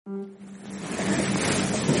Good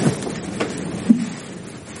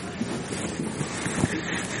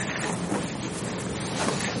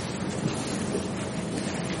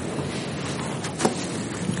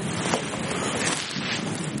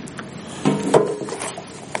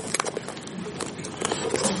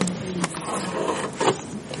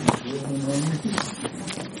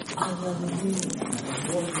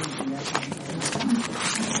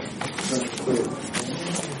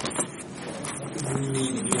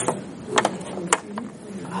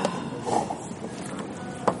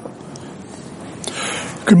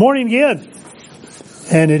morning again.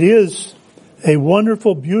 And it is a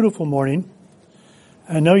wonderful, beautiful morning.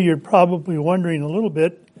 I know you're probably wondering a little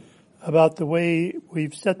bit about the way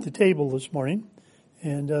we've set the table this morning.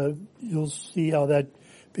 And you'll see how that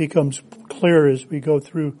becomes clear as we go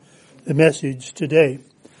through the message today.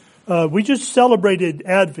 We just celebrated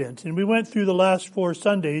Advent, and we went through the last 4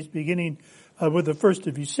 Sundays, beginning with the 1st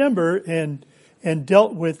of December, and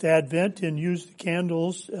dealt with Advent and used the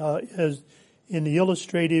candles as in the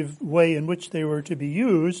illustrative way in which they were to be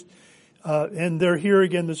used. And they're here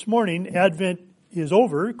again this morning. Advent is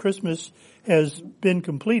over. Christmas has been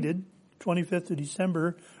completed. 25th of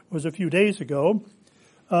December was a few days ago.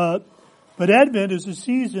 But Advent is a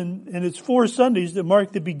season, and it's 4 Sundays that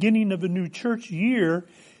mark the beginning of a new church year.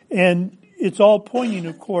 And it's all pointing,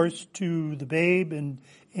 of course, to the babe and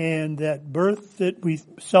that birth that we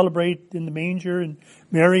celebrate in the manger, and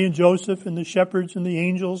Mary and Joseph and the shepherds and the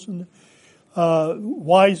angels and the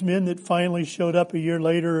wise men that finally showed up a year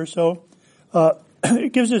later or so.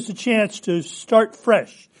 It gives us a chance to start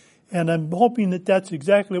fresh. And I'm hoping that that's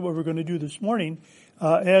exactly what we're going to do this morning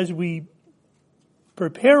as we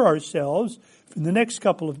prepare ourselves for the next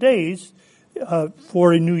couple of days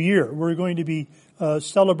for a new year. We're going to be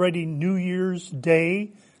celebrating New Year's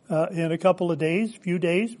Day in a couple of days, few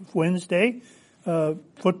days, Wednesday.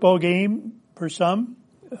 Football game for some,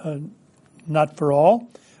 not for all.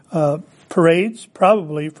 Parades,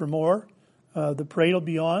 probably for more. The parade will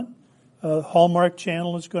be on. Hallmark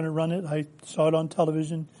Channel is going to run it. I saw it on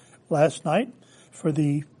television last night for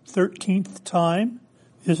the 13th time.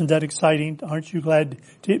 Isn't that exciting? Aren't you glad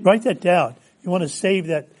to write that down? You want to save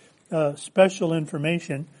that special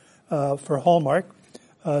information for Hallmark.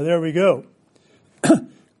 There we go.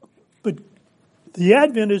 But the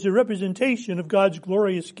Advent is a representation of God's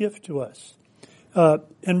glorious gift to us.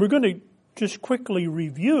 And we're going to just quickly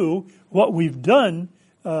review what we've done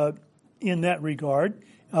in that regard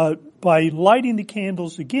by lighting the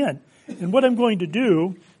candles again. And what I'm going to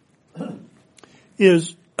do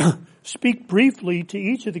is speak briefly to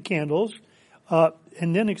each of the candles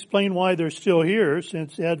and then explain why they're still here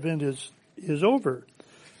since Advent is over.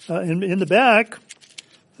 In the back,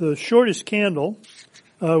 the shortest candle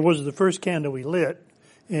was the first candle we lit,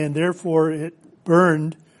 and therefore it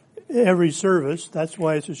burned every service. That's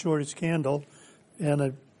why it's the shortest candle,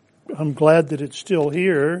 and I'm glad that it's still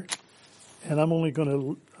here. And I'm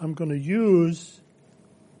going to use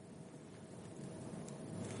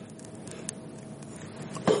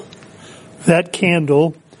that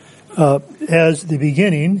candle as the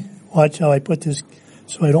beginning. Watch how I put this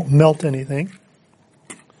so I don't melt anything.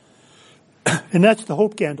 And that's the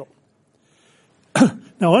hope candle.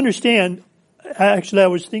 Now understand, actually I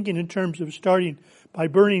was thinking in terms of starting by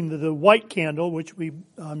burning the white candle, which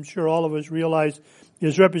I'm sure all of us realize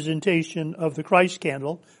is representation of the Christ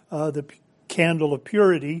candle, the candle of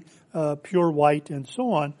purity, pure white, and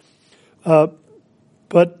so on.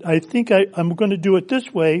 But I think I'm going to do it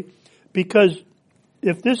this way because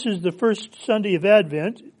if this is the first Sunday of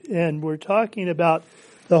Advent and we're talking about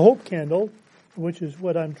the hope candle, which is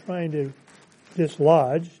what I'm trying to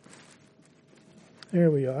dislodge. There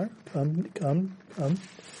we are. Come.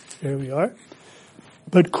 There we are.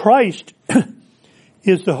 But Christ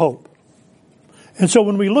is the hope. And so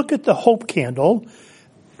when we look at the hope candle,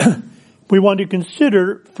 we want to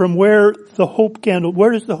consider from where does the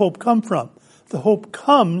hope come from? The hope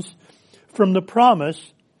comes from the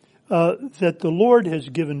promise that the Lord has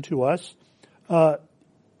given to us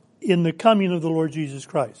in the coming of the Lord Jesus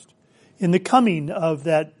Christ. In the coming of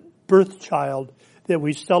that birth child that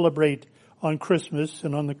we celebrate on Christmas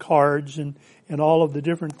and on the cards and all of the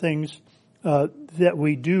different things that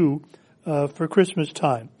we do for Christmas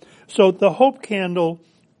time. So the hope candle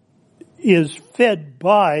is fed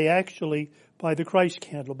by the Christ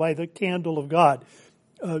candle, by the candle of God.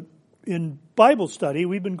 In Bible study,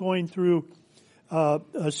 we've been going through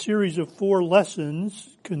a series of 4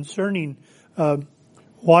 lessons concerning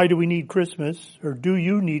why do we need Christmas, or do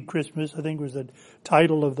you need Christmas, I think was the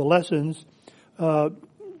title of the lessons,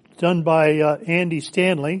 done by Andy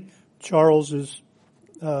Stanley, Charles's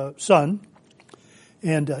son.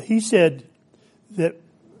 And he said that,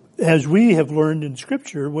 as we have learned in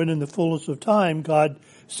Scripture, when in the fullness of time God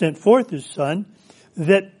sent forth His Son,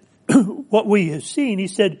 that what we have seen, He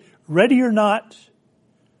said, ready or not,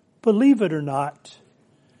 believe it or not,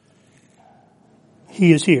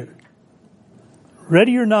 He is here.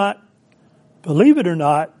 Ready or not, believe it or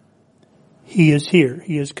not, He is here.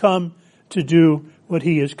 He has come to do what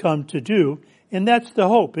He has come to do. And that's the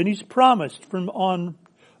hope. And He's promised from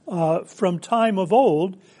time of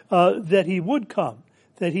old that He would come.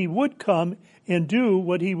 That He would come and do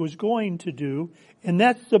what He was going to do. And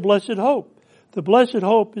that's the blessed hope. The blessed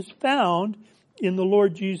hope is found in the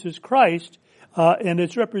Lord Jesus Christ. And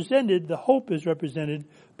it's represented, the hope is represented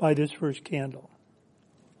by this first candle.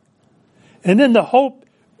 And then the hope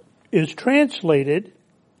is translated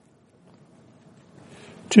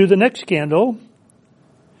to the next candle.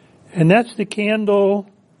 And that's the candle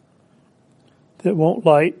that won't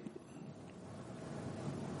light.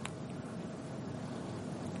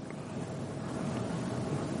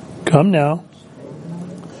 Come now.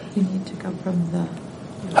 You need to come from the...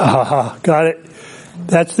 Got it.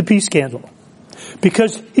 That's the peace candle.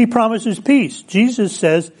 Because He promises peace. Jesus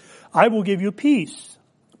says, I will give you peace.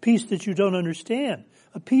 Peace that you don't understand.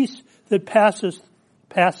 A peace that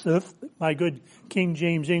passeth, my good King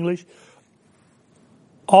James English,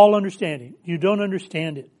 all understanding. You don't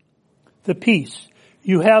understand it. The peace.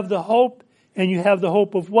 You have the hope, and you have the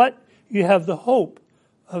hope of what? You have the hope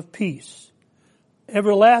of peace.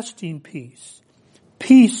 Everlasting peace.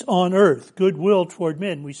 Peace on earth. Goodwill toward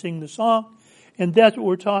men. We sing the song, and that's what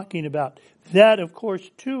we're talking about. That, of course,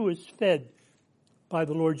 too, is fed by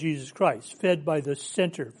the Lord Jesus Christ. Fed by the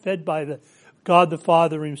center. Fed by the God the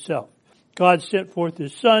Father Himself. God sent forth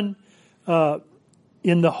His Son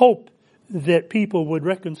in the hope that people would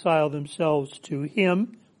reconcile themselves to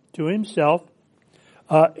Him, to Himself,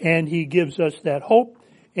 and He gives us that hope,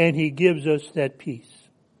 and He gives us that peace.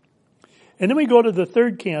 And then we go to the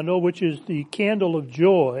third candle, which is the candle of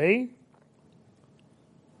joy.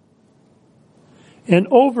 And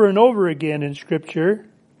over again in Scripture,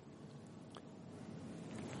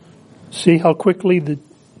 see how quickly the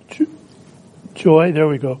joy, there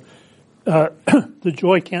we go, the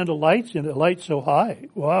joy candle lights, and it lights so high.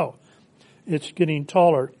 Wow. It's getting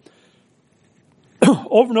taller.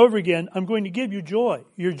 Over and over again, I'm going to give you joy.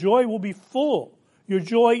 Your joy will be full. Your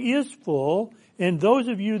joy is full. And those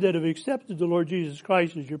of you that have accepted the Lord Jesus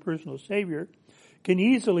Christ as your personal Savior can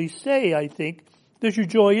easily say, I think, that your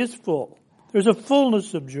joy is full. There's a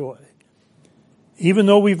fullness of joy. Even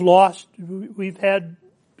though we've had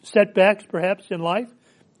setbacks perhaps in life,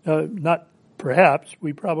 not perhaps,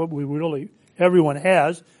 everyone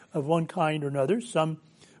has of one kind or another, some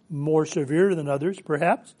more severe than others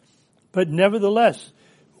perhaps, but nevertheless,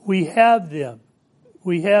 we have them,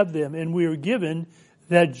 and we are given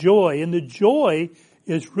that joy, and the joy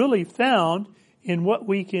is really found in what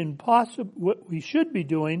we should be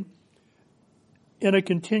doing in a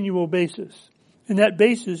continual basis. And that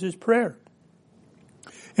basis is prayer.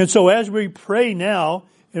 And so as we pray now,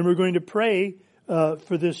 and we're going to pray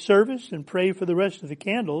for this service and pray for the rest of the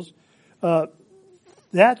candles,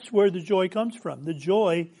 that's where the joy comes from. The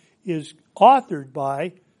joy is authored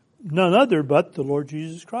by none other but the Lord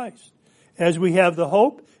Jesus Christ. As we have the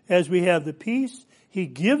hope, as we have the peace, He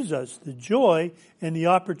gives us the joy and the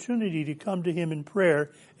opportunity to come to Him in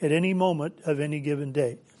prayer at any moment of any given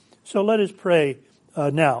day. So let us pray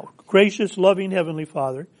now. Gracious, loving Heavenly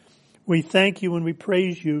Father, we thank You and we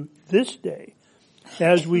praise You this day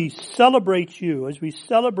as we celebrate You, as we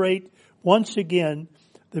celebrate once again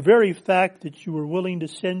the very fact that You were willing to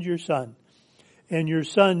send Your Son. And Your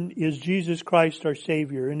Son is Jesus Christ, our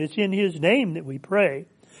Savior. And it's in His name that we pray.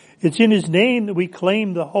 It's in His name that we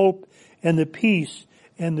claim the hope and the peace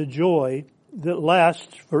and the joy that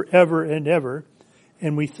lasts forever and ever.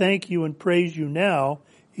 And we thank You and praise You now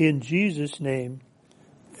in Jesus' name.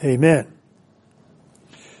 Amen.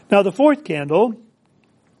 Now the fourth candle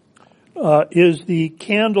is the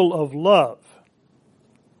candle of love.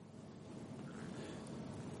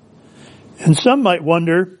 And some might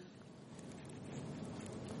wonder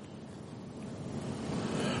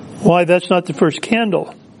why that's not the first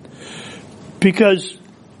candle. Because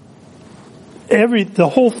the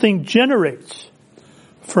whole thing generates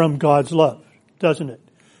from God's love, doesn't it?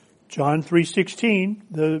 John 3:16,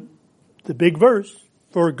 the big verse,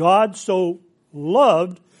 for God so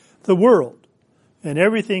loved the world. And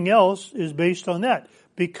everything else is based on that.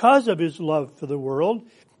 Because of His love for the world,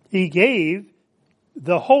 He gave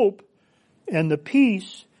the hope and the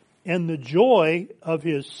peace and the joy of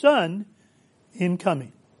His Son in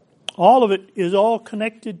coming. All of it is all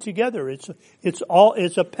connected together. It's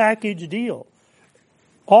a package deal.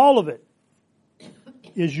 All of it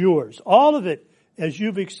is yours. All of it, as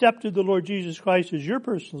you've accepted the Lord Jesus Christ as your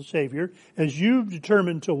personal Savior, as you've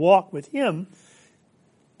determined to walk with Him,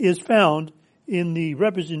 is found in the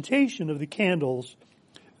representation of the candles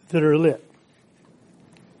that are lit.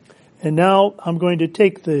 And now I'm going to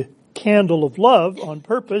take the candle of love on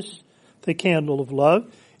purpose, the candle of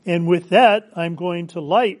love, and with that I'm going to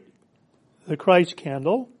light the Christ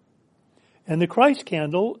candle. And the Christ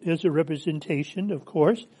candle is a representation, of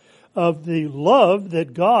course, of the love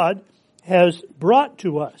that God has brought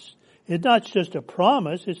to us. It's not just a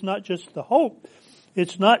promise, it's not just the hope,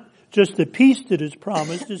 it's not just the peace that is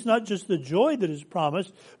promised, it's not just the joy that is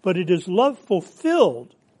promised, but it is love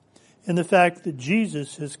fulfilled in the fact that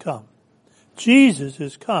Jesus has come. Jesus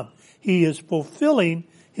has come. He is fulfilling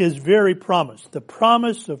His very promise. The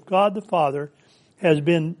promise of God the Father has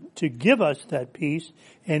been to give us that peace,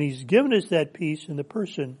 and He's given us that peace in the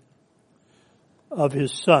person of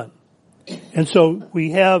His Son. And so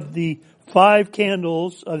we have the 5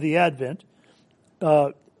 candles of the Advent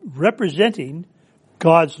representing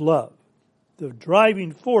God's love. The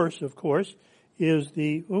driving force, of course, is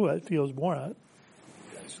the, that feels more,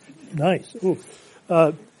 nice.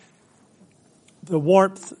 The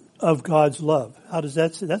warmth of God's love. How does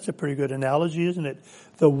that say? That's a pretty good analogy, isn't it?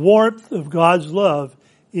 The warmth of God's love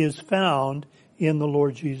is found in the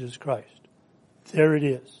Lord Jesus Christ. There it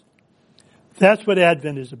is. That's what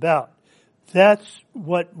Advent is about. That's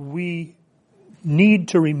what we need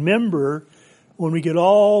to remember when we get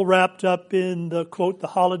all wrapped up in the, quote, the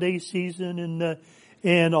holiday season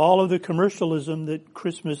and all of the commercialism that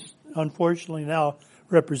Christmas unfortunately now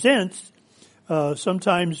represents.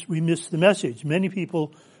 Sometimes we miss the message. Many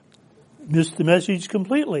people miss the message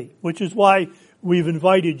completely, which is why we've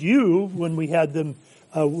invited you, when we had them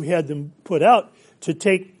put out, to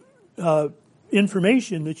take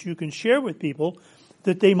information that you can share with people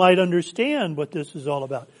that they might understand what this is all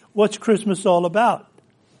about. What's Christmas all about?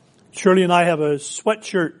 Shirley and I have a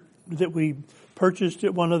sweatshirt that we purchased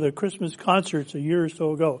at one of the Christmas concerts a year or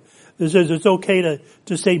so ago. That says it's okay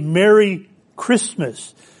to say Merry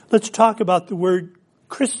Christmas. Let's talk about the word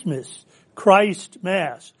Christmas, Christ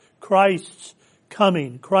Mass, Christ's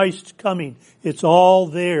coming, Christ coming. It's all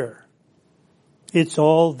there. It's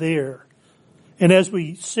all there. And as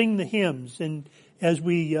we sing the hymns and as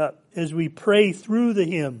we pray through the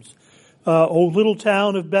hymns, O Little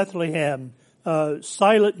Town of Bethlehem,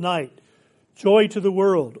 Silent Night, Joy to the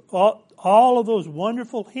World, all of those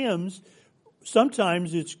wonderful hymns,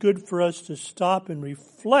 sometimes it's good for us to stop and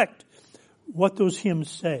reflect what those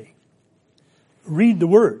hymns say. Read the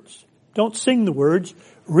words. Don't sing the words.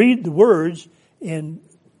 Read the words and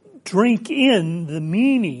drink in the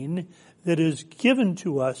meaning that is given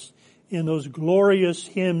to us in those glorious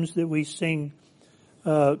hymns that we sing.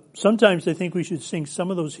 Sometimes I think we should sing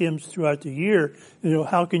some of those hymns throughout the year. You know,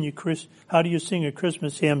 how do you sing a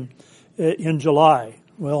Christmas hymn in July?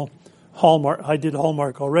 Well, Hallmark, I did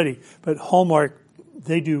Hallmark already, but Hallmark,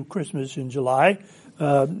 they do Christmas in July.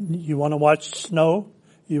 You want to watch snow?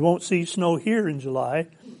 You won't see snow here in July.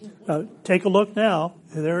 Take a look now.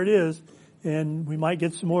 There it is. And we might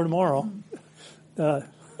get some more tomorrow.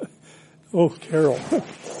 Carol.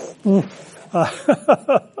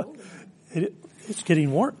 It's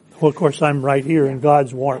getting warm. Well, of course, I'm right here in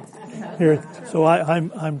God's warmth here, so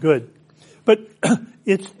I'm good. But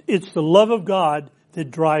it's the love of God that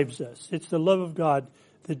drives us. It's the love of God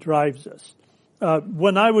that drives us.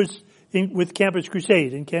 When I was with Campus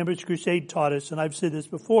Crusade, and Campus Crusade taught us, and I've said this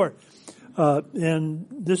before, and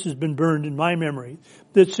this has been burned in my memory,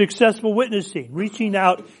 that successful witnessing, reaching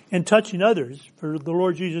out and touching others for the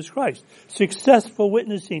Lord Jesus Christ, successful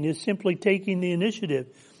witnessing is simply taking the initiative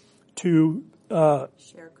to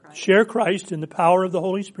share Christ in the power of the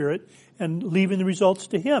Holy Spirit and leaving the results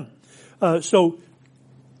to Him. So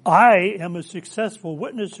I am a successful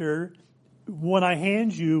witnesser when I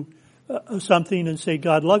hand you something and say,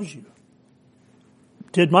 God loves you.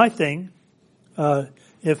 Did my thing.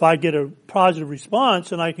 If I get a positive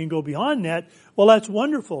response and I can go beyond that, well, that's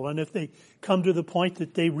wonderful. And if they come to the point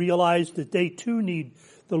that they realize that they too need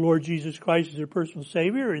the Lord Jesus Christ as their personal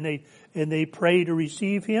Savior and they pray to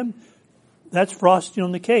receive Him, that's frosting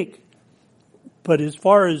on the cake. But as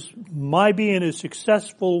far as my being a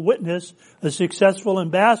successful witness, a successful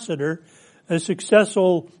ambassador, a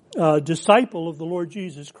successful disciple of the Lord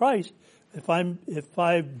Jesus Christ, if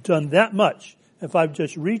I've done that much, if I've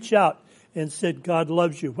just reached out and said, God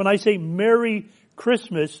loves you. When I say Merry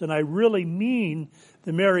Christmas, and I really mean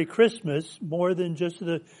the Merry Christmas more than just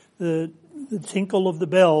the tinkle of the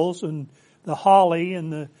bells and the holly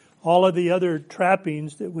and all of the other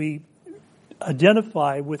trappings that we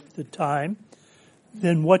identify with the time,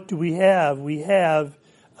 then what do we have? We have,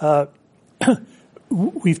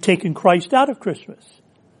 we've taken Christ out of Christmas.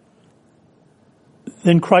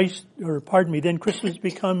 Then Christmas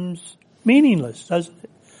becomes meaningless, doesn't it?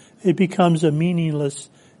 It becomes a meaningless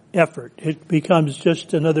effort. It becomes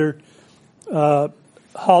just another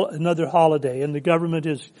holiday, and the government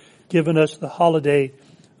has given us the holiday.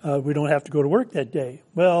 We don't have to go to work that day.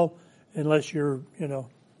 Well, unless you're,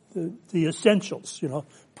 the essentials,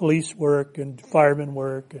 police work and firemen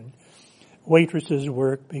work and waitresses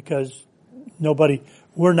work, because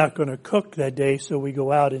we're not going to cook that day, so we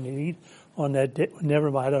go out and eat on that day.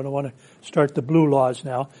 Never mind, I don't want to start the blue laws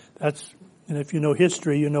now. And if you know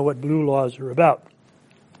history, you know what blue laws are about.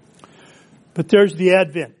 But there's the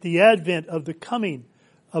Advent of the coming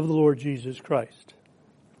of the Lord Jesus Christ.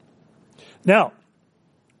 Now,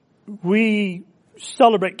 we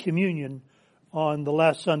celebrate communion on the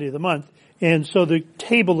last Sunday of the month, and so the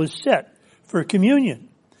table is set for communion.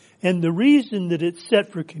 And the reason that it's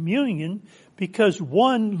set for communion, because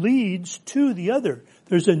one leads to the other.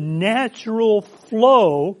 There's a natural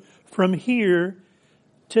flow from here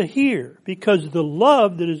to here, because the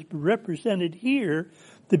love that is represented here,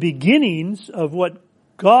 the beginnings of what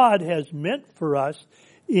God has meant for us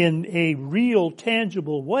in a real,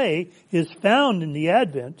 tangible way, is found in the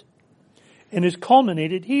Advent and is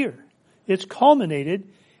culminated here. It's culminated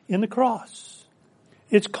in the cross.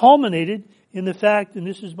 It's culminated in the fact, and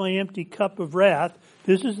this is my empty cup of wrath,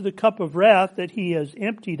 this is the cup of wrath that He has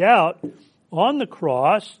emptied out on the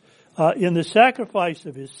cross in the sacrifice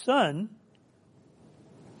of His Son,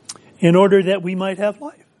 in order that we might have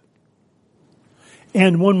life.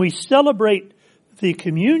 And when we celebrate the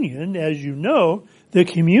communion, as you know, the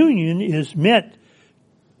communion is meant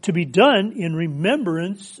to be done in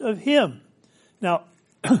remembrance of Him. Now,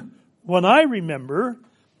 when I remember,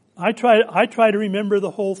 I try to remember the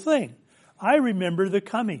whole thing. I remember the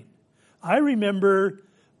coming. I remember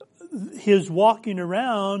His walking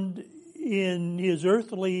around in His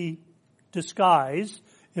earthly disguise,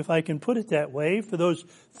 if I can put it that way, for those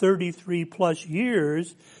 33 plus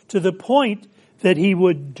years, to the point that He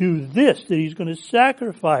would do this, that He's going to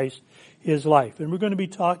sacrifice His life. And we're going to be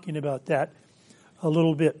talking about that a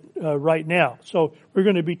little bit right now. So we're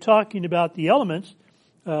going to be talking about the elements.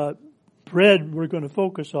 Bread we're going to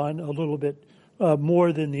focus on a little bit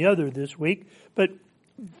more than the other this week. But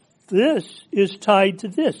this is tied to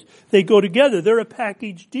this. They go together. They're a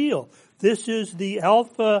package deal. This is the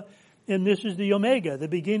Alpha and this is the Omega, the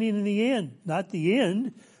beginning and the end. Not the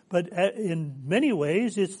end, but in many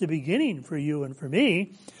ways it's the beginning for you and for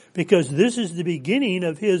me, because this is the beginning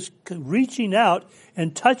of His reaching out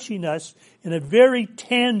and touching us in a very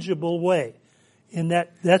tangible way. And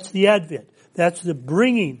that's the Advent. That's the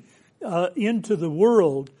bringing into the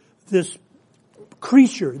world this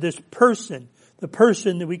creature, this person, the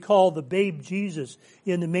person that we call the babe Jesus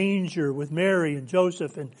in the manger with Mary and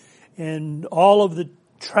Joseph and all of the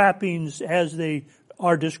trappings as they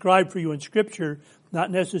are described for you in Scripture,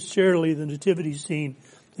 not necessarily the nativity scene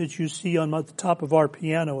that you see on the top of our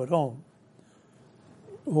piano at home,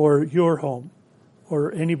 or your home,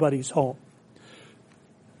 or anybody's home.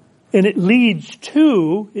 And it leads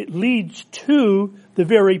to the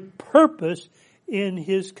very purpose in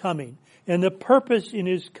His coming. And the purpose in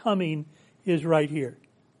His coming is right here.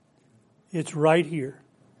 It's right here.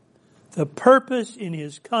 The purpose in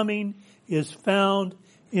His coming is found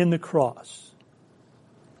in the cross.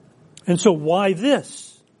 And so why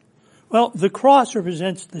this? Well, the cross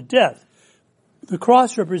represents the death. The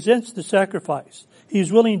cross represents the sacrifice.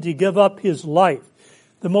 He's willing to give up His life.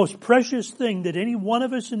 The most precious thing that any one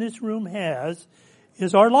of us in this room has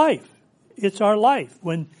is our life. It's our life.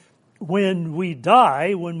 When we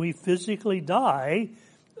die, when we physically die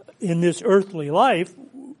in this earthly life,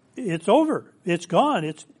 it's over. It's gone.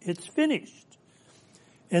 It's finished.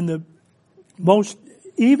 And the most,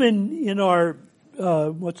 even in our,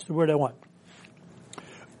 what's the word I want?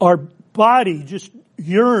 Our body just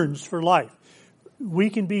yearns for life.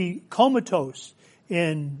 We can be comatose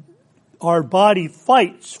and our body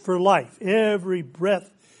fights for life. Every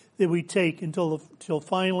breath that we take until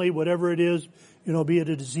finally, whatever it is, be it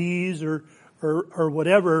a disease or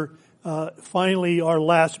whatever, finally our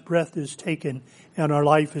last breath is taken and our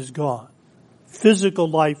life is gone. Physical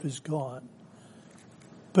life is gone.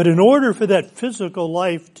 But in order for that physical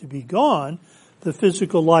life to be gone, the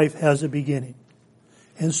physical life has a beginning.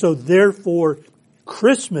 And so therefore,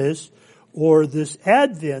 Christmas, or this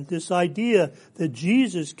Advent, this idea that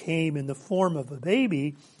Jesus came in the form of a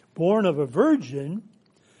baby, born of a virgin,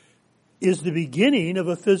 is the beginning of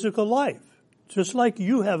a physical life. Just like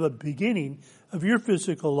you have a beginning of your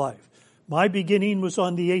physical life. My beginning was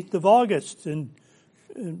on the 8th of August, and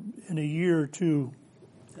in a year or two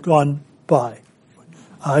gone by.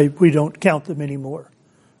 We don't count them anymore,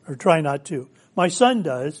 or try not to. My son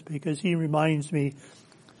does, because he reminds me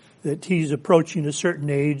that he's approaching a certain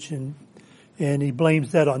age, and he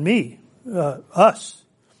blames that on me, us.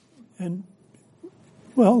 And,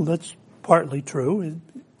 well, that's partly true.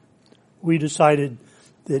 We decided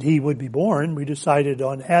that he would be born. We decided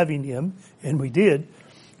on having him, and we did.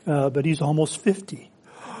 But he's almost 50.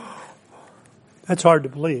 That's hard to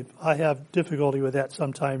believe. I have difficulty with that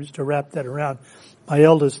sometimes, to wrap that around. My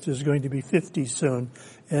eldest is going to be 50 soon.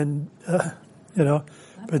 And,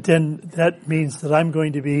 but then that means that I'm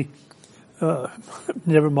going to be,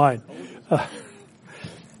 never mind.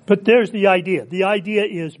 But there's the idea. The idea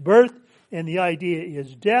is birth, and the idea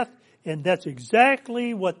is death, and that's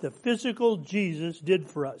exactly what the physical Jesus did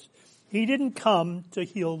for us. He didn't come to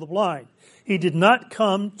heal the blind. He did not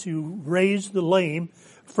come to raise the lame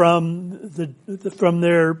from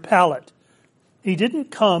their palate. He didn't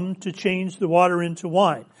come to change the water into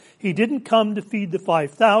wine. He didn't come to feed the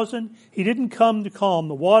 5,000. He didn't come to calm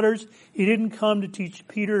the waters. He didn't come to teach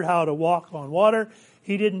Peter how to walk on water.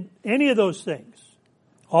 He didn't, any of those things.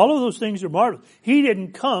 All of those things are marvelous. He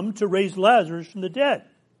didn't come to raise Lazarus from the dead.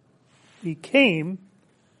 He came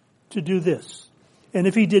to do this. And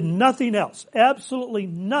if he did nothing else, absolutely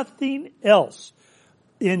nothing else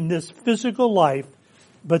in this physical life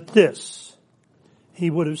but this, he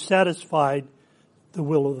would have satisfied the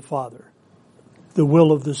will of the Father, the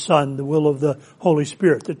will of the Son, the will of the Holy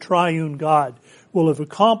Spirit. The triune God will have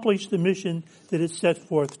accomplished the mission that it's set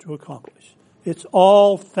forth to accomplish. It's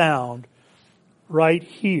all found right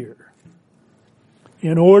here,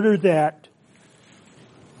 in order that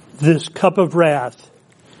this cup of wrath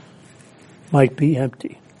might be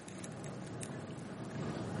empty.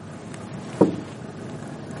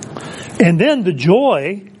 And then the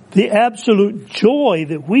joy, the absolute joy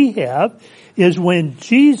that we have, is when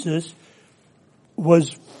Jesus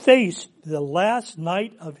was faced the last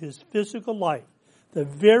night of his physical life, the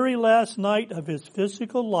very last night of his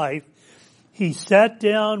physical life. He sat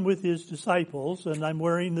down with his disciples, and I'm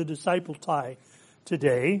wearing the disciple tie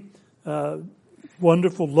today.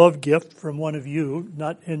 Wonderful love gift from one of you,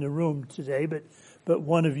 not in the room today, but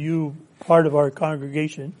one of you, part of our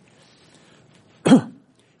congregation.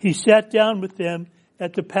 He sat down with them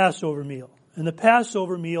at the Passover meal. And the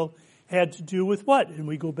Passover meal had to do with what? And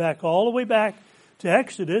we go back all the way back to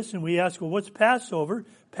Exodus, and we ask, well, what's Passover?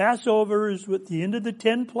 Passover is with the end of the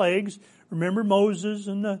 10 plagues. Remember Moses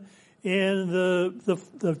and the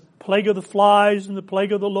plague of the flies, and the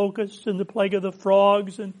plague of the locusts, and the plague of the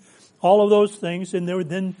frogs, and all of those things. And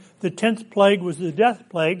then the 10th plague was the death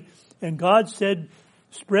plague. And God said,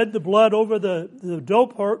 spread the blood over the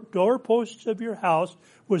doorposts of your house,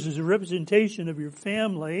 which is a representation of your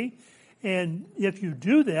family. And if you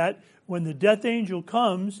do that, when the death angel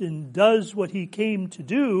comes and does what he came to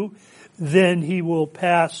do, then he will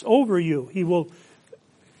pass over you. He will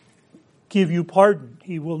give you pardon.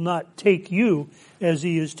 He will not take you as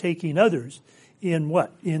he is taking others in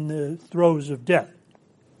what? In the throes of death.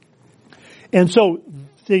 And so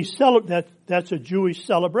they celebrate that's a Jewish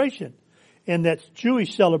celebration. And that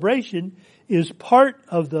Jewish celebration is part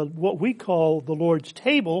of what we call the Lord's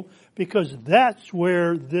table, because that's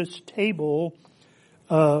where this table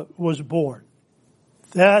was born.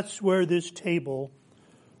 That's where this table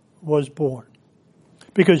was born.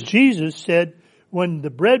 Because Jesus said, when the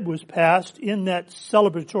bread was passed in that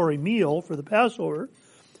celebratory meal for the Passover,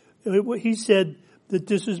 he said that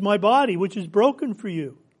this is my body, which is broken for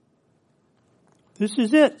you. This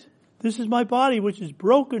is it. This is my body, which is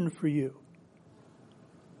broken for you.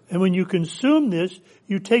 And when you consume this,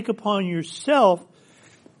 you take upon yourself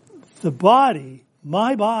the body,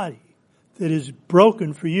 my body, that is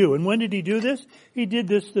broken for you. And when did he do this? He did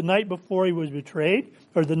this the night before he was betrayed,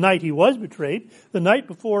 or the night he was betrayed, the night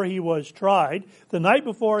before he was tried, the night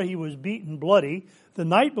before he was beaten bloody, the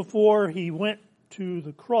night before he went to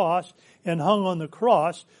the cross and hung on the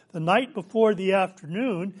cross, the night before the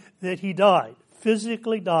afternoon that he died,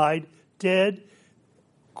 physically died, dead.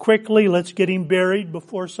 Quickly, let's get him buried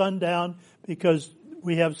before sundown, because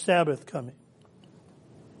we have Sabbath coming.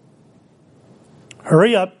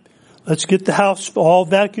 Hurry up. Let's get the house all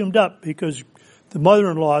vacuumed up, because the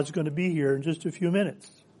mother-in-law is going to be here in just a few minutes.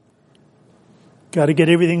 Got to get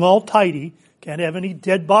everything all tidy. Can't have any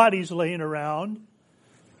dead bodies laying around.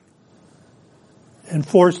 And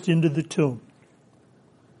forced into the tomb.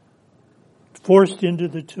 Forced into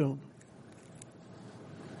the tomb.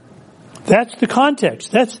 That's the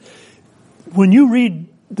context. That's when you read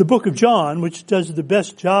the book of John, which does the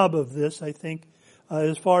best job of this, I think,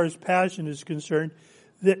 as far as passion is concerned,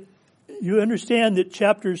 that you understand that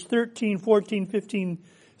chapters 13, 14, 15,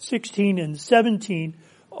 16, and 17,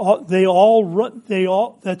 that's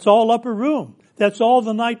all upper room. That's all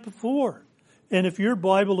the night before. And if your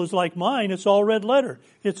Bible is like mine, it's all red letter.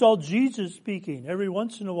 It's all Jesus speaking. Every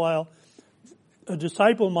once in a while, a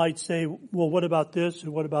disciple might say, well, what about this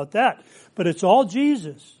and what about that? But it's all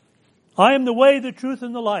Jesus. I am the way, the truth,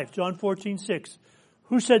 and the life. John 14:6.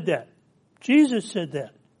 Who said that? Jesus said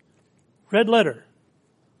that. Red letter.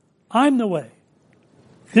 I'm the way.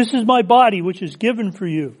 This is my body, which is given for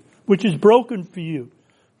you, which is broken for you.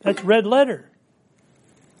 That's red letter.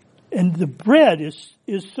 And the bread is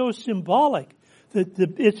so symbolic that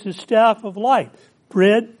it's the staff of life.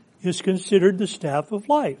 Bread is considered the staff of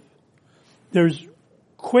life. There's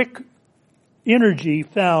quick energy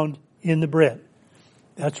found in the bread.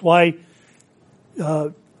 That's why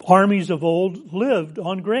armies of old lived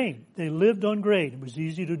on grain. They lived on grain. It was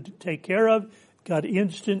easy to take care of, got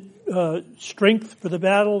instant strength for the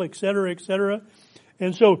battle, etc., etc.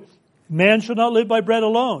 And so, man shall not live by bread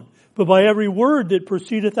alone, but by every word that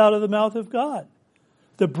proceedeth out of the mouth of God.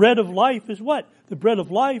 The bread of life is what? The bread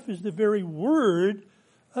of life is the very word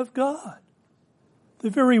of God. The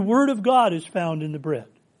very word of God is found in the bread.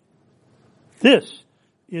 This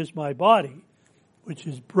is my body, which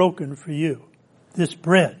is broken for you. This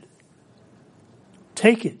bread.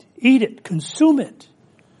 Take it, eat it, consume it.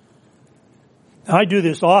 I do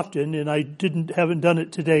this often, and I haven't done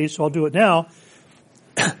it today, so I'll do it now.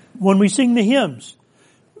 When we sing the hymns,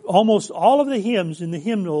 almost all of the hymns in the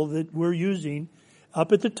hymnal that we're using,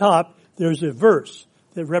 up at the top, there's a verse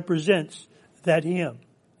that represents that hymn.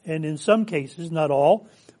 And in some cases, not all,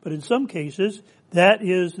 but in some cases, that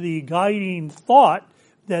is the guiding thought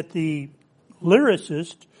that the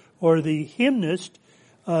lyricist or the hymnist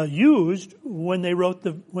used when they wrote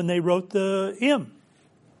the hymn.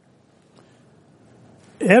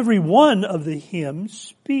 Every one of the hymns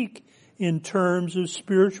speak in terms of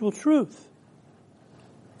spiritual truth.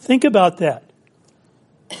 Think about that.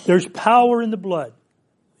 There's power in the blood.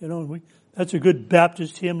 You know, that's a good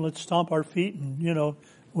Baptist hymn. Let's stomp our feet and, you know,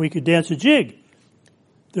 we could dance a jig.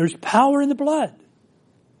 There's power in the blood.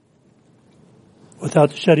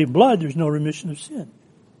 Without the shedding of blood, there's no remission of sin.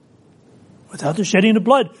 Without the shedding of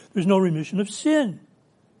blood, there's no remission of sin.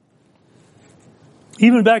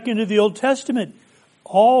 Even back into the Old Testament,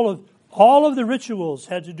 all of the rituals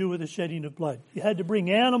had to do with the shedding of blood. You had to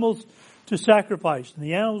bring animals to sacrifice, and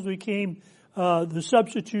the animals became the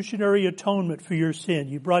substitutionary atonement for your sin.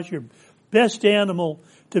 You brought your best animal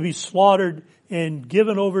to be slaughtered and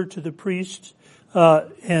given over to the priest,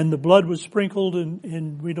 and the blood was sprinkled,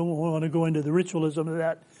 and we don't want to go into the ritualism of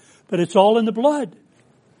that, but it's all in the blood.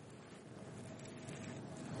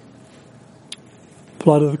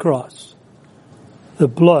 Blood of the cross. The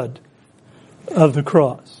blood of the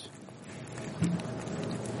cross.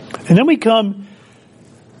 And then we come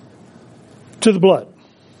to the blood.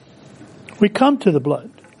 We come to the blood.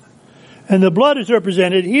 And the blood is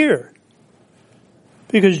represented here.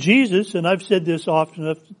 Because Jesus, and I've said this often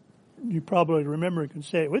enough, you probably remember and can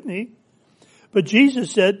say it with me, but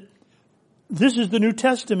Jesus said, this is the New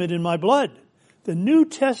Testament in my blood. The New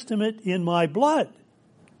Testament in my blood.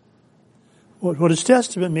 What does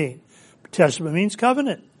testament mean? Testament means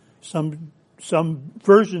covenant. Some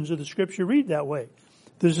versions of the scripture read that way.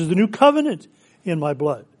 This is the new covenant in my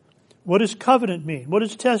blood. What does covenant mean? What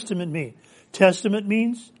does testament mean? Testament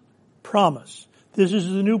means promise. This is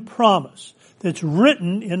the new promise that's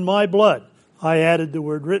written in my blood. I added the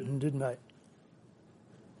word written, didn't I?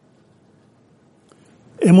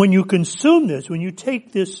 And when you consume this, when you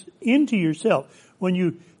take this into yourself, when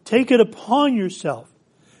you take it upon yourself,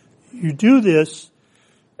 you do this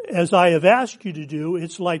as I have asked you to do.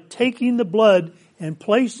 It's like taking the blood and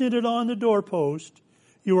placing it on the doorpost.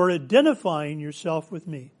 You are identifying yourself with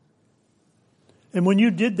me. And when you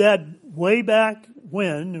did that way back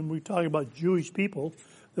when, and we're talking about Jewish people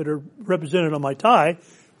that are represented on my tie,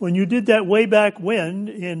 when you did that way back when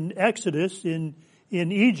in Exodus, in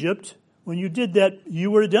Egypt, when you did that, you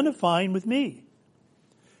were identifying with me.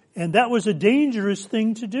 And that was a dangerous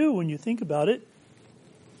thing to do when you think about it,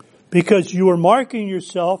 because you were marking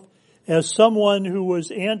yourself as someone who was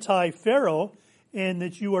anti-Pharaoh, and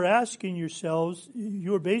that you were asking yourselves,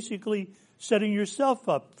 you were basically setting yourself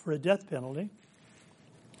up for a death penalty.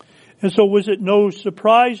 And so was it no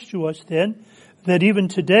surprise to us then that even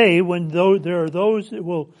today, when there are those that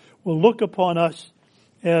will look upon us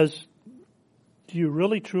as, do you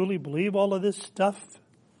really truly believe all of this stuff?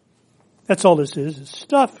 That's all this is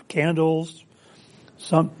stuff, candles.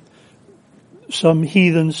 Some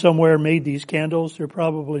heathen somewhere made these candles. They're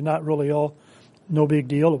probably not really all, no big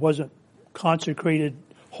deal. It wasn't consecrated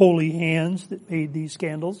holy hands that made these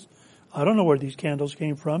candles. I don't know where these candles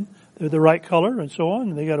came from. They're the right color and so on.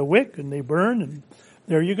 And they got a wick and they burn and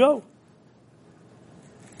there you go.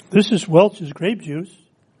 This is Welch's grape juice.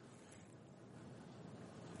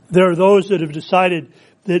 There are those that have decided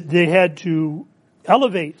that they had to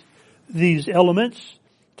elevate these elements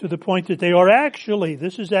to the point that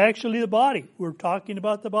this is actually the body. We're talking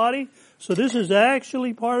about the body. So this is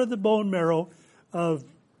actually part of the bone marrow of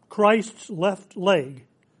Christ's left leg.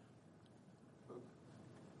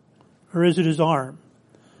 Or is it his arm?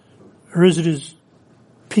 Or is it his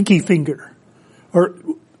pinky finger? Or,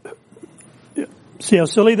 see how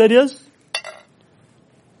silly that is?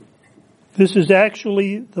 This is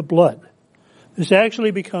actually the blood. This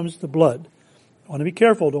actually becomes the blood. I want to be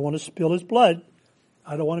careful. I don't want to spill his blood.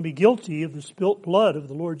 I don't want to be guilty of the spilt blood of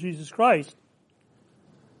the Lord Jesus Christ.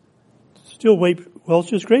 Still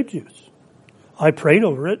Welch's grape juice. I prayed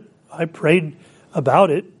over it. I prayed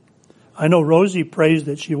about it. I know Rosie prays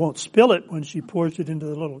that she won't spill it when she pours it into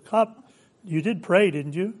the little cup. You did pray,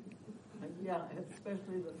 didn't you? Yeah,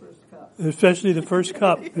 especially the first cup. Especially the first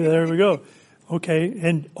cup. There we go. Okay.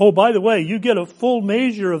 And, oh, by the way, you get a full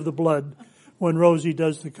measure of the blood when Rosie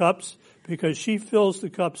does the cups because she fills the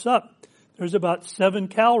cups up. There's about 7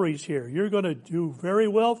 calories here. You're going to do very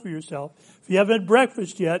well for yourself. If you haven't had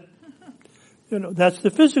breakfast yet, that's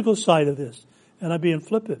the physical side of this. And I'm being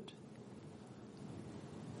flippant.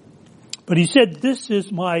 But he said, this is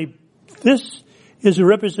a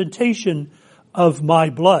representation of my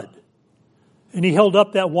blood. And he held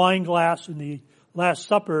up that wine glass in the Last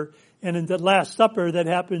Supper. And in the Last Supper, that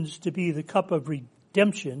happens to be the cup of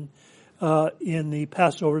redemption in the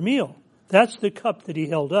Passover meal. That's the cup that he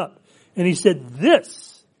held up. And he said,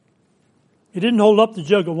 this. He didn't hold up the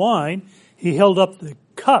jug of wine. He held up the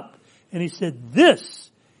cup. And he said, this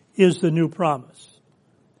is the new promise.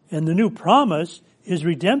 And the new promise is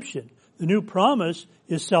redemption. The new promise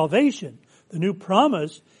is salvation. The new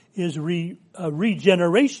promise is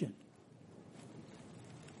regeneration.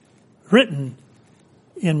 Written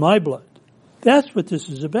in my blood. That's what this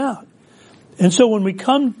is about. And so when we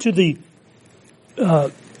come to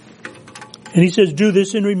and he says, do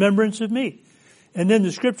this in remembrance of me. And then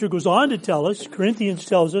the scripture goes on to tell us, Corinthians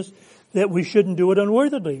tells us, that we shouldn't do it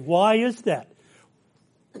unworthily. Why is that?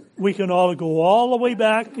 We can all go all the way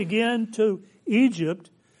back again to Egypt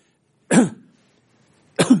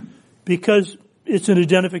because it's an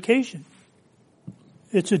identification.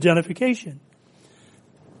 It's identification.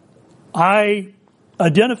 I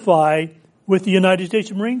identify with the United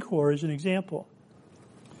States Marine Corps as an example.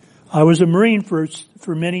 I was a Marine for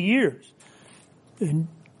many years. And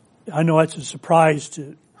I know that's a surprise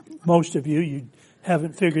to most of you. You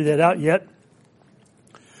haven't figured that out yet.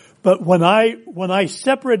 But when I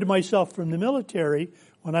separated myself from the military,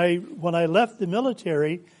 when I left the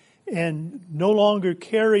military and no longer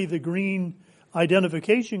carry the green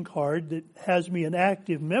identification card that has me an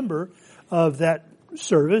active member of that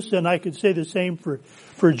service, and I could say the same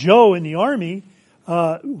for Joe in the Army,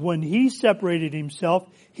 when he separated himself,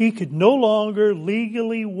 he could no longer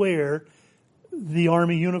legally wear the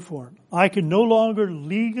Army uniform. I could no longer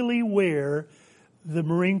legally wear the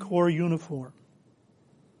Marine Corps uniform.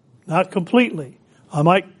 Not completely. I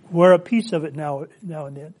might wear a piece of it now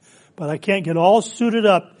and then. But I can't get all suited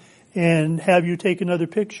up and have you take another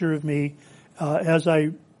picture of me as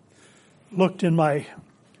I looked in my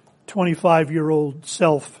 25-year-old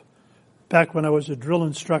self back when I was a drill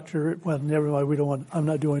instructor. Well, never mind, I'm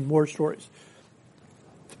not doing more stories.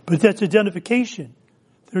 But that's identification.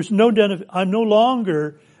 I'm no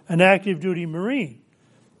longer an active duty Marine.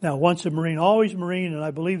 Now, once a Marine, always a Marine, and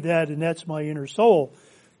I believe that, and that's my inner soul.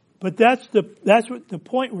 But that's what the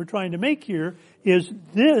point we're trying to make here is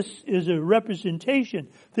this is a representation.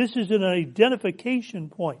 This is an identification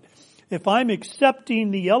point. If I'm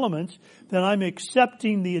accepting the elements, then I'm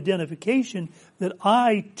accepting the identification that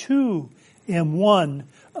I too am one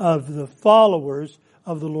of the followers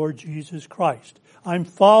of the Lord Jesus Christ. I'm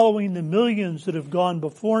following the millions that have gone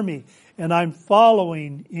before me, and I'm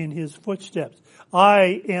following in his footsteps.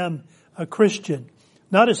 I am a Christian,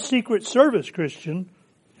 not a Secret Service Christian.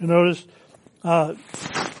 You notice,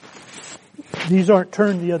 these aren't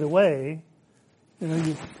turned the other way.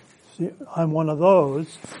 You see, I'm one of those.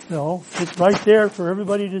 It's right there for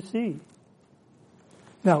everybody to see.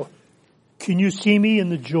 Now, can you see me in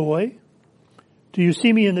the joy? Do you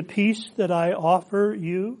see me in the peace that I offer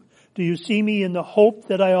you? Do you see me in the hope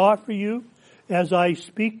that I offer you as I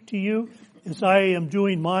speak to you, as I am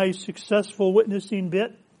doing my successful witnessing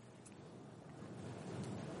bit?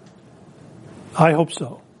 I hope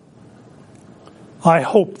so. I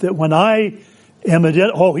hope that when I am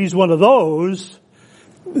he's one of those,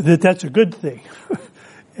 that's a good thing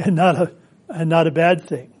and not a bad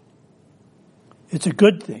thing. It's a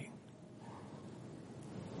good thing.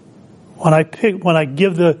 When I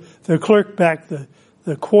give the clerk back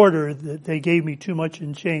the quarter that they gave me too much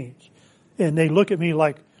in change, and they look at me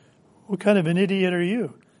like, what kind of an idiot are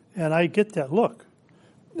you? And I get that look.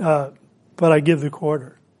 But I give the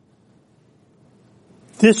quarter.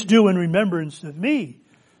 This do in remembrance of me,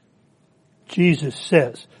 Jesus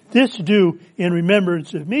says. This do in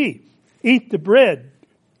remembrance of me. Eat the bread,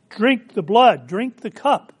 drink the blood, drink the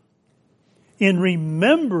cup in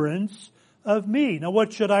remembrance of me. Now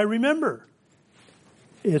what should I remember?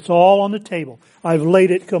 It's all on the table. I've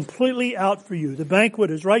laid it completely out for you. The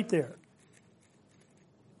banquet is right there.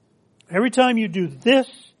 Every time you do this,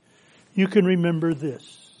 you can remember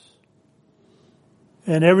this.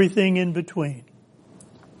 And everything in between.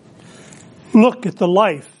 Look at the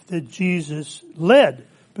life that Jesus led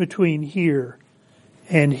between here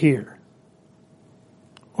and here.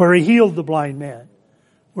 Where he healed the blind man.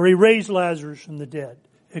 Where he raised Lazarus from the dead.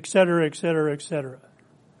 Etc., etc., etc.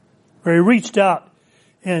 Where he reached out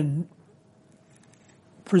and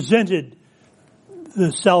presented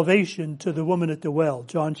the salvation to the woman at the well,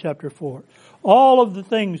 John chapter 4. All of the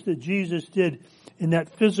things that Jesus did in that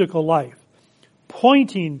physical life,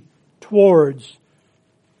 pointing towards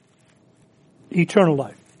eternal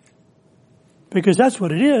life. Because that's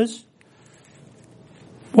what it is.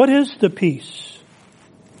 What is the peace?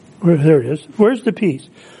 There it is. Where's the peace?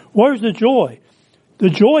 Where's the joy? The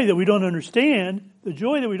joy that we don't understand, the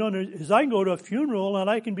joy that we don't understand is I can go to a funeral and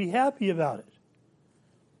I can be happy about it.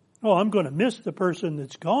 Oh, I'm going to miss the person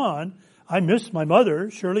that's gone. I miss my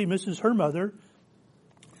mother. Shirley misses her mother.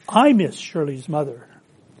 I miss Shirley's mother.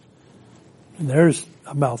 And there's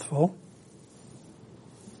a mouthful.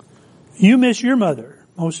 You miss your mother.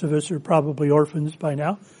 Most of us are probably orphans by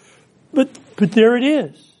now. But there it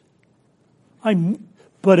is.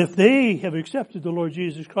 But if they have accepted the Lord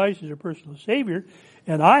Jesus Christ as their personal Savior,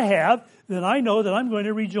 and I have, then I know that I'm going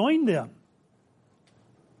to rejoin them.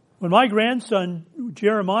 When my grandson,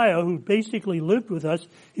 Jeremiah, who basically lived with us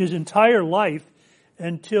his entire life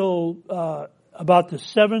until about the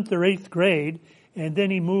 7th or 8th grade, and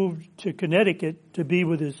then he moved to Connecticut to be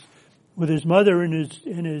with his mother and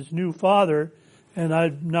his new father, and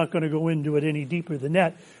I'm not going to go into it any deeper than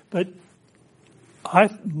that, but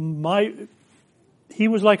he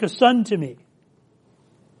was like a son to me.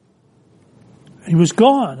 He was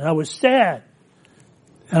gone, and I was sad.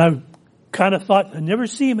 And I kind of thought I'd never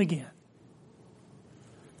see him again.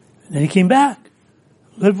 And then he came back,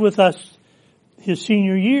 lived with us his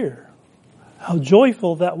senior year. How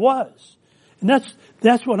joyful that was. And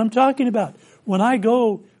that's what I'm talking about. When I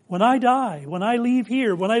die, when I leave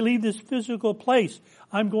here, when I leave this physical place,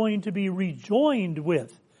 I'm going to be rejoined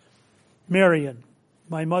with Marion,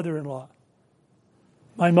 my mother-in-law,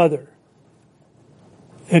 my mother,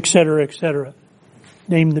 etc., etc.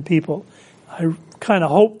 Name the people. I kind of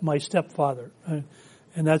hope my stepfather. And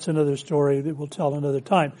that's another story that we'll tell another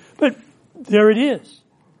time. But there it is.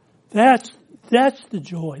 That's the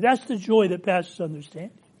joy. That's the joy that passes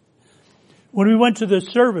understanding. When we went to the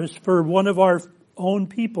service for one of our own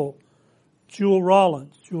people, Jewel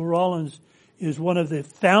Rollins. Jewel Rollins is one of the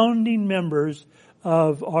founding members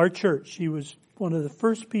of our church. She was one of the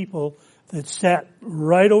first people that sat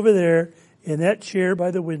right over there in that chair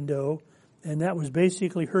by the window, and that was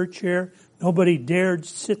basically her chair. Nobody dared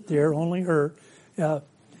sit there, only her.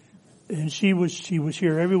 And she was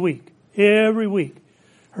here every week. Every week.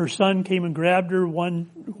 Her son came and grabbed her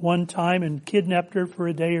one time and kidnapped her for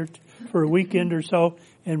a day or for a weekend or so,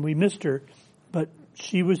 and we missed her. But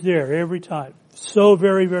she was there every time. So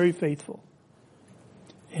very, very faithful.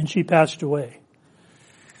 And she passed away.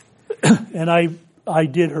 And I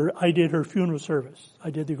did her funeral service. I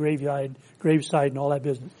did the graveside and all that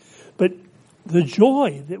business. But the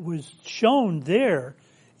joy that was shown there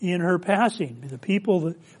in her passing, the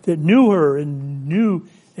people that knew her and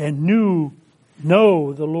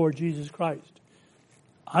know the Lord Jesus Christ.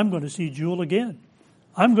 I'm going to see Jewel again.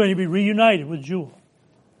 I'm going to be reunited with Jewel.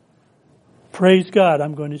 Praise God,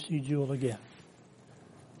 I'm going to see Jewel again.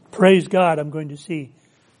 Praise God, I'm going to see,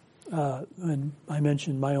 and I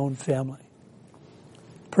mentioned my own family.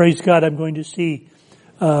 Praise God, I'm going to see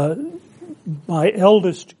my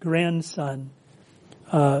eldest grandson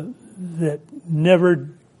that never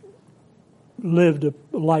lived a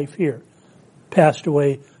life here, passed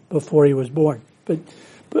away before he was born. But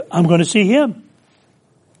I'm going to see him.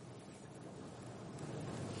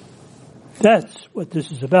 That's what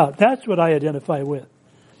this is about. That's what I identify with.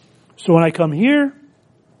 So when I come here,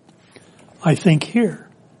 I think here.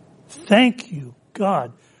 Thank you,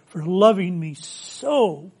 God, for loving me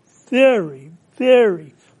so very,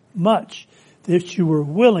 very much that you were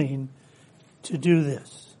willing to do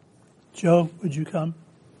this. Joe, would you come?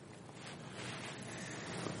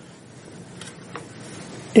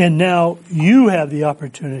 And now you have the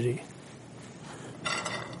opportunity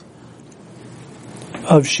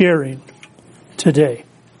of sharing today.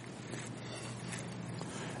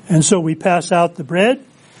 And so we pass out the bread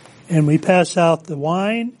and we pass out the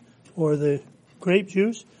wine or the grape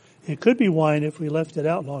juice. It could be wine if we left it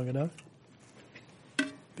out long enough,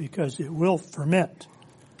 because it will ferment.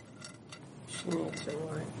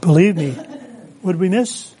 Believe me, what did we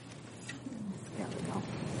miss?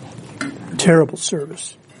 Terrible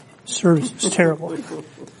service. Service is terrible.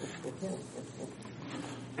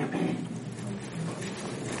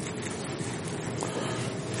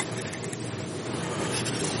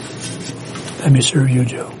 Let me serve you,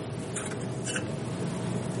 Joe.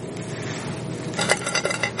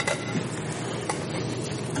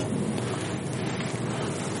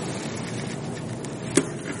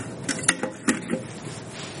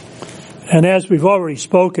 And as we've already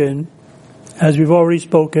spoken,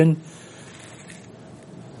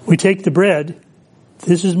 we take the bread.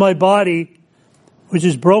 This is my body, which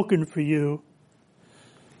is broken for you.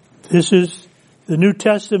 This is the New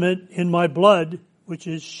Testament in my blood, which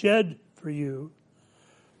is shed for you.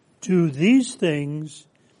 Do these things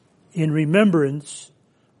in remembrance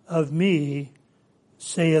of me,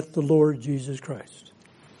 saith the Lord Jesus Christ.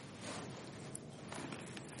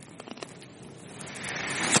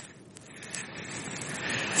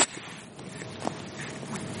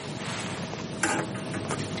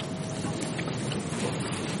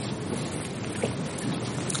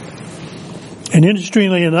 And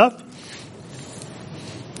interestingly enough,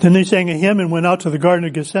 then they sang a hymn and went out to the Garden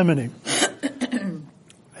of Gethsemane.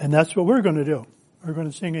 And that's what we're going to do. We're going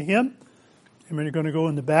to sing a hymn, and we're going to go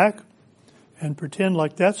in the back and pretend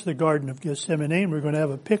like that's the Garden of Gethsemane, and we're going to have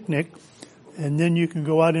a picnic, and then you can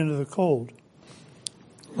go out into the cold.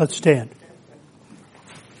 Let's stand.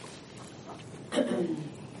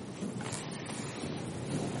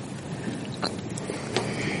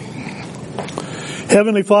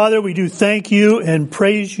 Heavenly Father, we do thank you and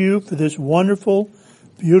praise you for this wonderful,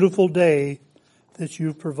 beautiful day that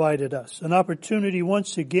you've provided us. An opportunity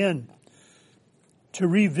once again to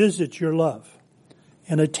revisit your love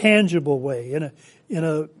in a tangible way, in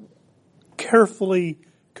a carefully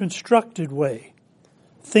constructed way,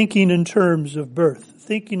 thinking in terms of birth,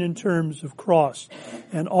 thinking in terms of cross,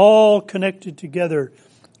 and all connected together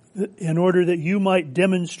in order that you might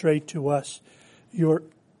demonstrate to us your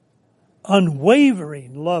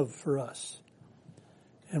unwavering love for us.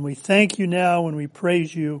 And we thank you now and we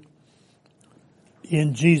praise you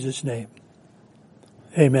in Jesus' name.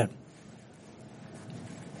 Amen.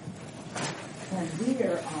 And we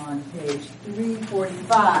are on page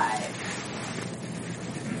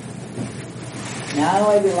 345. Now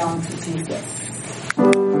I belong to Jesus.